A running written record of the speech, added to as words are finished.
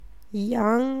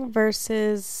Young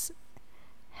versus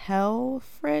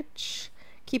Helfrich.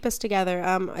 Keep Us Together.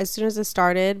 As soon as it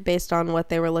started, based on what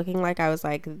they were looking like, I was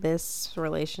like, this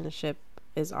relationship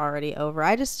is already over.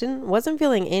 I just wasn't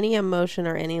feeling any emotion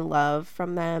or any love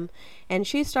from them. And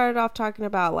she started off talking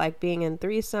about like being in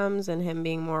threesomes and him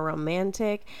being more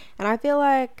romantic. And I feel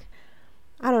like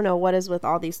I don't know what is with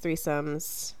all these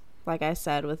threesomes. Like I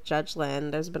said, with Judge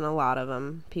Lynn, there's been a lot of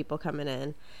them, people coming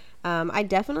in. I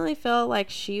definitely feel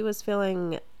like she was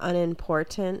feeling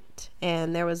unimportant,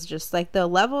 and there was just like the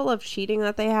level of cheating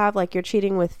that they have, like you're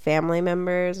cheating with family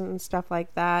members and stuff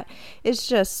like that. It's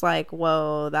just like,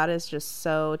 whoa, that is just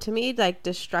so, to me, like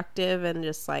destructive and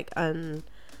just like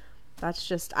that's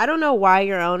just, I don't know why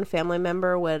your own family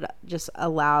member would just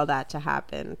allow that to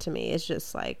happen to me. It's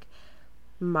just like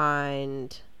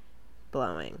mind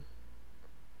blowing.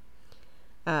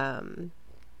 Um,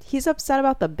 he's upset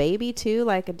about the baby too,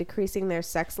 like decreasing their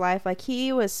sex life. Like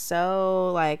he was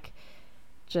so like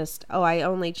just, oh, I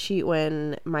only cheat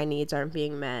when my needs aren't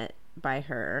being met by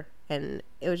her. And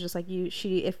it was just like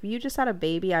if you just had a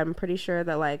baby, I'm pretty sure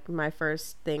that like my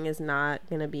first thing is not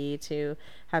gonna be to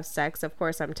have sex. Of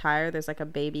course, I'm tired. There's like a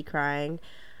baby crying.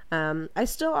 I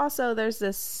still also, there's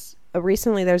this,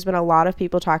 recently there's been a lot of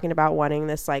people talking about wanting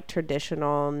this like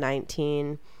traditional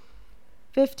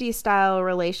 1950 style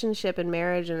relationship and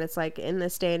marriage, and it's like in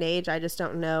this day and age I just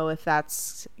don't know if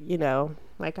that's,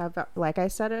 like I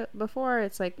said it before,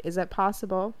 it's like, is it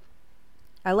possible?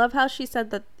 I love how she said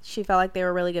that she felt like they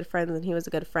were really good friends and he was a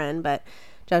good friend, but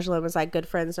Judge Lynn was like, good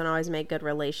friends don't always make good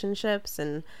relationships.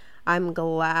 And I'm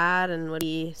glad and would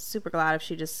be super glad if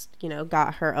she just,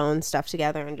 got her own stuff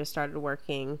together and just started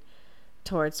working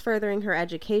towards furthering her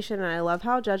education. And I love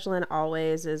how Judge Lynn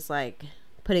always is like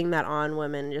putting that on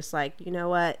women, just like, you know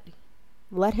what,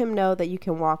 let him know that you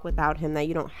can walk without him, that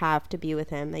you don't have to be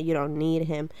with him, that you don't need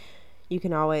him. You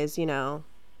can always,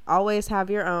 always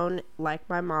have your own, like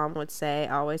my mom would say,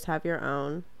 always have your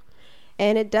own.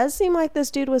 And it does seem like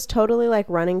this dude was totally like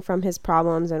running from his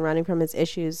problems and running from his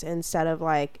issues instead of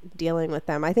like dealing with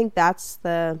them. I think that's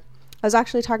I was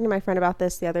actually talking to my friend about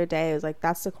this the other day. It was like,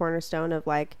 that's the cornerstone of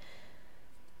like,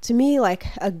 to me, like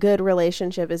a good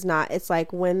relationship is not, it's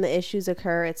like when the issues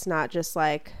occur, it's not just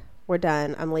like, we're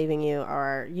done, I'm leaving you,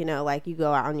 or, like you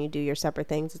go out and you do your separate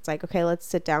things. It's like, okay, let's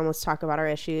sit down, let's talk about our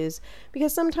issues.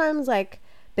 Because sometimes like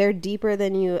they're deeper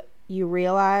than you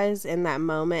realize in that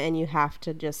moment, and you have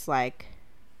to just like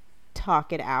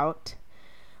talk it out.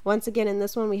 Once again, in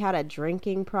this one, we had a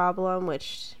drinking problem,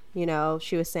 which,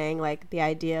 she was saying like the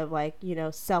idea of like,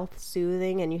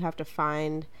 self-soothing, and you have to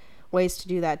find ways to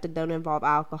do that that don't involve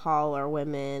alcohol or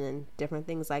women and different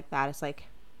things like that. It's like,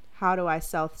 how do I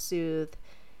self-soothe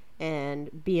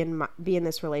and be in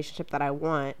this relationship that I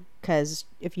want? Because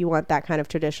if you want that kind of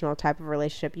traditional type of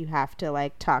relationship, you have to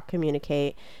like talk,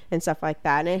 communicate, and stuff like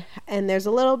that. And there's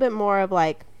a little bit more of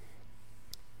like,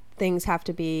 things have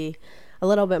to be a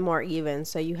little bit more even.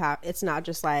 So it's not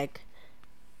just like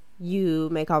you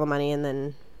make all the money and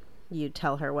then you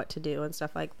tell her what to do and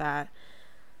stuff like that.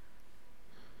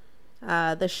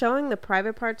 The showing the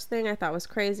private parts thing I thought was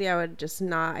crazy. I would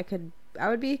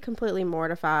be completely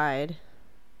mortified.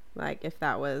 Like if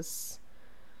that was,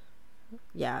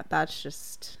 yeah, that's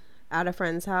just at a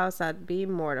friend's house, that'd be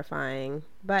mortifying.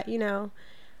 But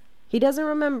he doesn't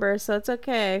remember, so it's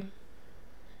okay.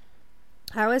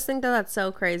 I always think that that's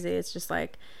so crazy. It's just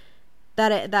like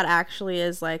that actually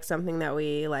is like something that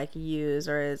we like use,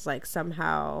 or is like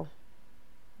somehow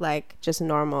like just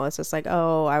normal. It's just like,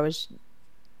 oh, I was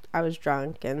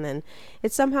drunk, and then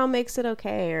it somehow makes it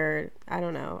okay, or I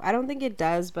don't know. I don't think it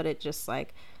does, but it just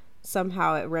like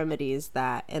somehow it remedies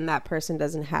that, and that person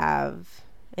doesn't have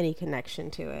any connection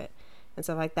to it and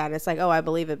stuff like that. And it's like, oh, I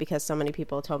believe it because so many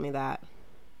people told me that.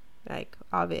 Like,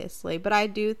 obviously. But I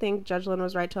do think Judge Lynn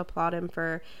was right to applaud him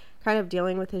for kind of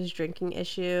dealing with his drinking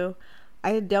issue.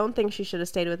 I don't think she should have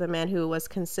stayed with a man who was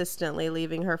consistently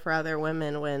leaving her for other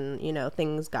women when,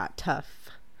 things got tough.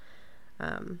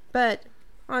 But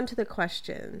on to the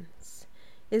questions.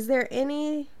 Is there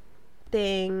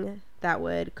anything that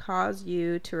would cause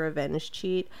you to revenge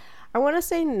cheat? I want to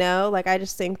say no. Like, I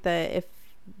just think that if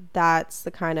that's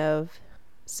the kind of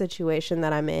situation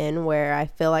that I'm in where I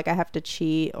feel like I have to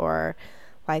cheat, or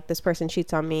like this person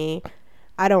cheats on me,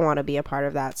 I don't want to be a part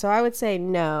of that. So I would say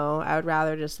no. I would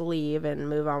rather just leave and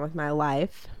move on with my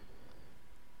life.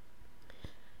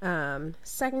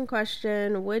 Second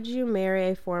question, would you marry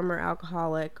a former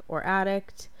alcoholic or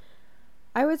addict?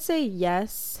 I would say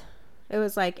yes. It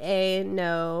was like A,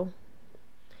 no,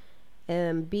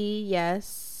 and B,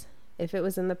 yes, if it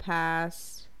was in the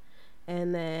past,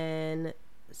 and then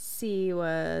C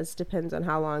was depends on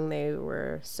how long they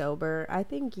were sober. I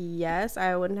think yes,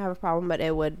 I wouldn't have a problem, but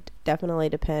it would definitely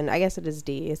depend. I guess it is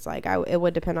D. It's like it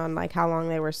would depend on like how long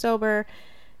they were sober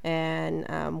and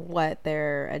what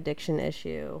their addiction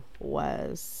issue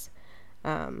was.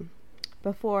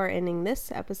 Before ending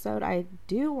this episode, I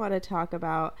do want to talk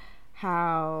about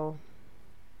how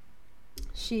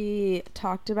she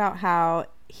talked about how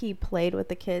he played with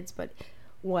the kids, but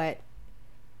what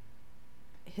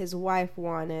his wife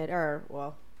wanted, or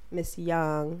well, Miss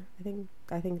Young,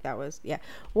 I think that was, yeah,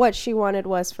 what she wanted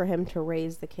was for him to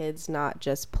raise the kids, not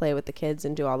just play with the kids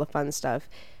and do all the fun stuff.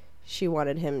 She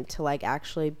wanted him to like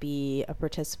actually be a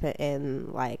participant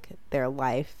in like their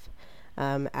life,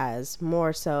 as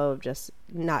more so just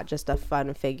not just a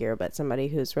fun figure, but somebody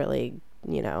who's really,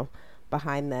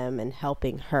 behind them and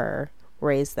helping her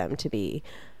raise them to be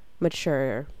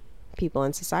mature people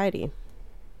in society.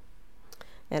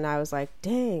 And I was like,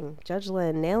 dang, Judge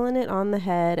Lynn nailing it on the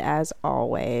head as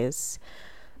always.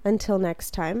 Until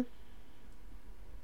next time.